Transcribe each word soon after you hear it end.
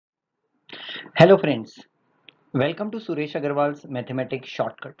Hello friends, welcome to Suresh Agarwal's Mathematics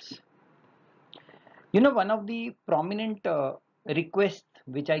Shortcuts. One of the prominent requests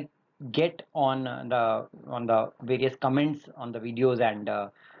which I get on the various comments on the videos and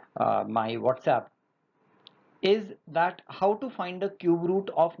my WhatsApp is that how to find the cube root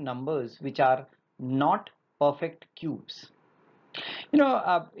of numbers which are not perfect cubes.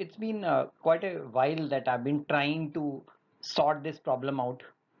 It's been quite a while that I've been trying to sort this problem out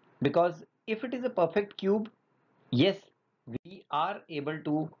because if it is a perfect cube, yes, we are able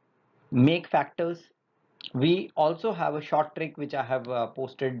to make factors. We also have a short trick which I have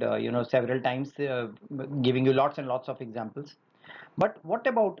posted, several times, giving you lots and lots of examples. But what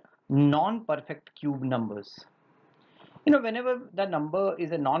about non-perfect cube numbers? Whenever the number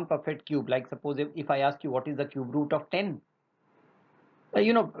is a non-perfect cube, like suppose if I ask you what is the cube root of 10, uh,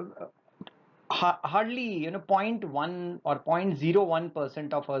 you know, hardly zero point 0.1 or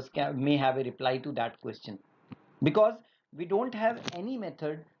 0.01% of us may have a reply to that question, because we don't have any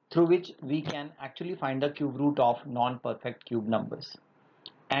method through which we can actually find the cube root of non-perfect cube numbers.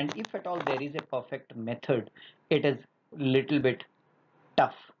 And if at all there is a perfect method, it is little bit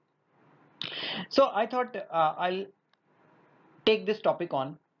tough. So I thought I'll take this topic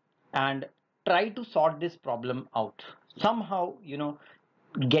on and try to sort this problem out somehow,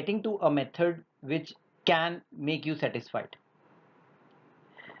 getting to a method which can make you satisfied.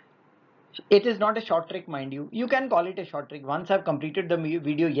 It is not a short trick, mind you. You can call it a short trick. Once I've completed the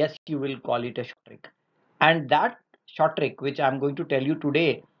video, yes, you will call it a short trick. And that short trick, which I'm going to tell you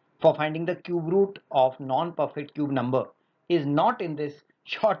today for finding the cube root of non-perfect cube number, is not in this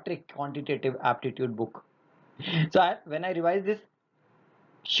short trick quantitative aptitude book. So when I revise this,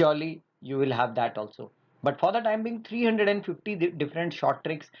 surely you will have that also. But for the time being, 350 different short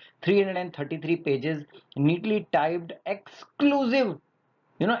tricks, 333 pages, neatly typed, exclusive.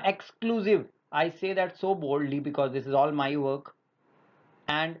 Exclusive. I say that so boldly because this is all my work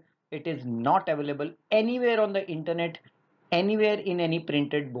and it is not available anywhere on the internet, anywhere in any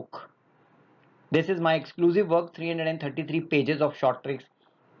printed book. This is my exclusive work, 333 pages of short tricks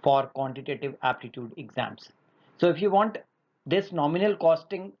for quantitative aptitude exams. So if you want this nominal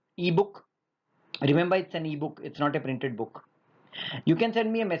costing ebook, remember it's an ebook, it's not a printed book. You can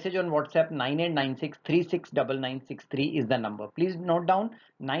send me a message on WhatsApp. 9896369963 is the number. Please note down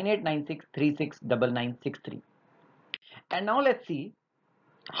 9896369963. And now let's see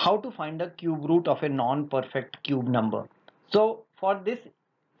how to find the cube root of a non-perfect cube number. So for this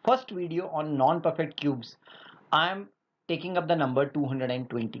first video on non-perfect cubes, I am taking up the number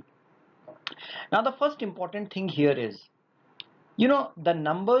 220. Now the first important thing here is, the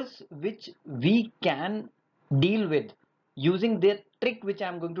numbers which we can deal with using the trick which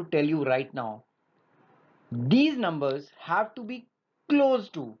I'm going to tell you right now, these numbers have to be close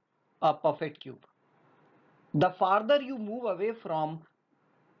to a perfect cube. The farther you move away from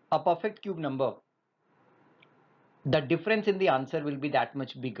a perfect cube number, the difference in the answer will be that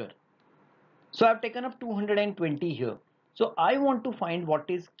much bigger. So I've taken up 220 here. So I want to find what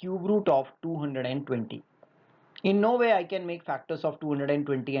is cube root of 220. In no way I can make factors of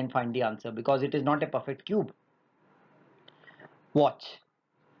 220 and find the answer because it is not a perfect cube. Watch.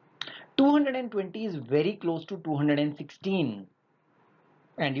 220 is very close to 216.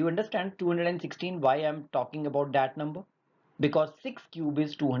 And you understand 216 why I'm talking about that number? Because 6 cube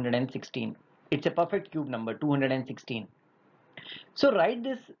is 216. It's a perfect cube number, 216. So write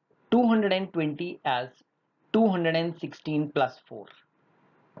this 220 as 216 plus 4.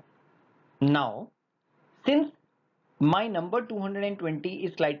 Now, since my number 220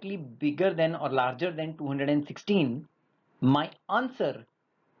 is slightly bigger than or larger than 216, my answer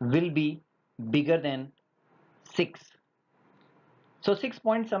will be bigger than 6. So 6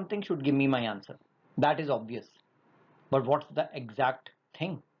 point something should give me my answer. That is obvious. But what's the exact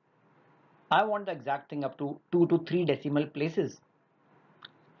thing? I want the exact thing up to 2 to 3 decimal places.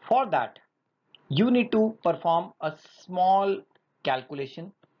 For that, you need to perform a small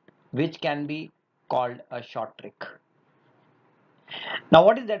calculation which can be called a short trick. Now,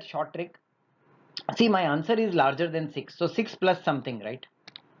 what is that short trick? See, my answer is larger than 6. So 6 plus something, right?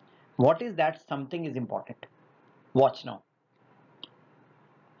 What is that something is important. Watch now.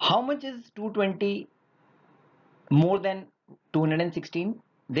 How much is 220 more than 216?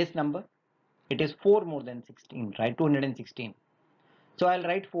 This number. It is 4 more than 16, right? 216. So I'll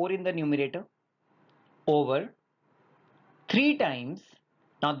write 4 in the numerator over 3 times.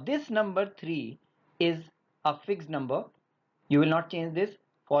 Now this number 3 is a fixed number. You will not change this.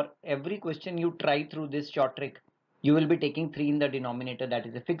 For every question you try through this short trick, you will be taking 3 in the denominator. That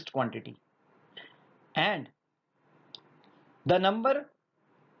is a fixed quantity. And the number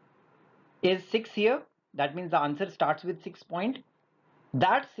is 6 here. That means the answer starts with 6 point.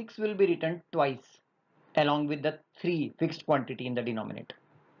 That 6 will be written twice along with the 3 fixed quantity in the denominator.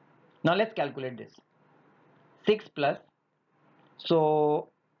 Now let's calculate this. 6 plus, so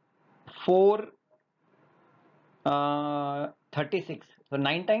 4 36, so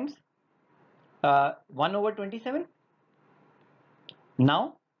 9 times 1 over 27.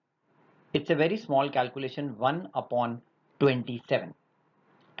 Now it's a very small calculation, 1 upon 27,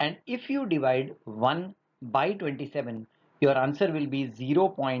 and if you divide 1 by 27, your answer will be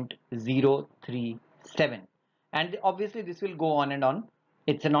 0.037, and obviously this will go on and on.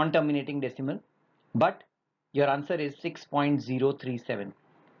 It's a non-terminating decimal, but your answer is 6.037.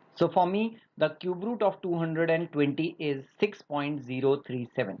 So for me, the cube root of 220 is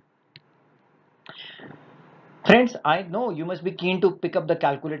 6.037. Friends, I know you must be keen to pick up the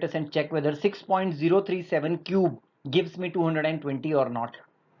calculators and check whether 6.037 cube gives me 220 or not.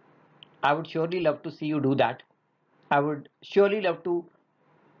 I would surely love to see you do that. I would surely love to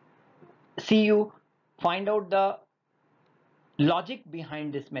see you find out the logic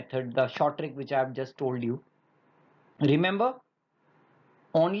behind this method, the short trick which I have just told you. Remember,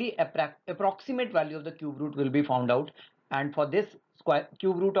 only approximate value of the cube root will be found out, and for this square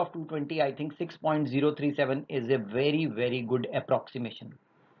cube root of 220, I think 6.037 is a very good approximation.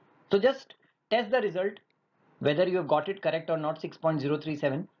 So just test the result whether you have got it correct or not,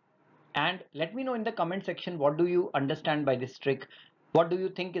 6.037, and let me know in the comment section what do you understand by this trick, what do you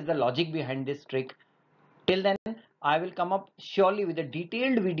think is the logic behind this trick. Till then, I will come up surely with a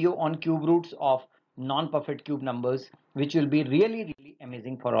detailed video on cube roots of non-perfect cube numbers, which will be really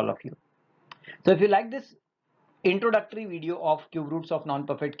amazing for all of you. So if you like this introductory video of cube roots of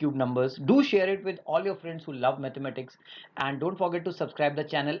non-perfect cube numbers, do share it with all your friends who love mathematics, and don't forget to subscribe the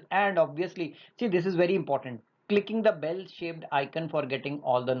channel, and obviously, see, this is very important, clicking the bell shaped icon for getting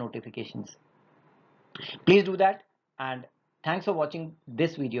all the notifications. Please do that, and thanks for watching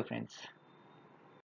this video, friends.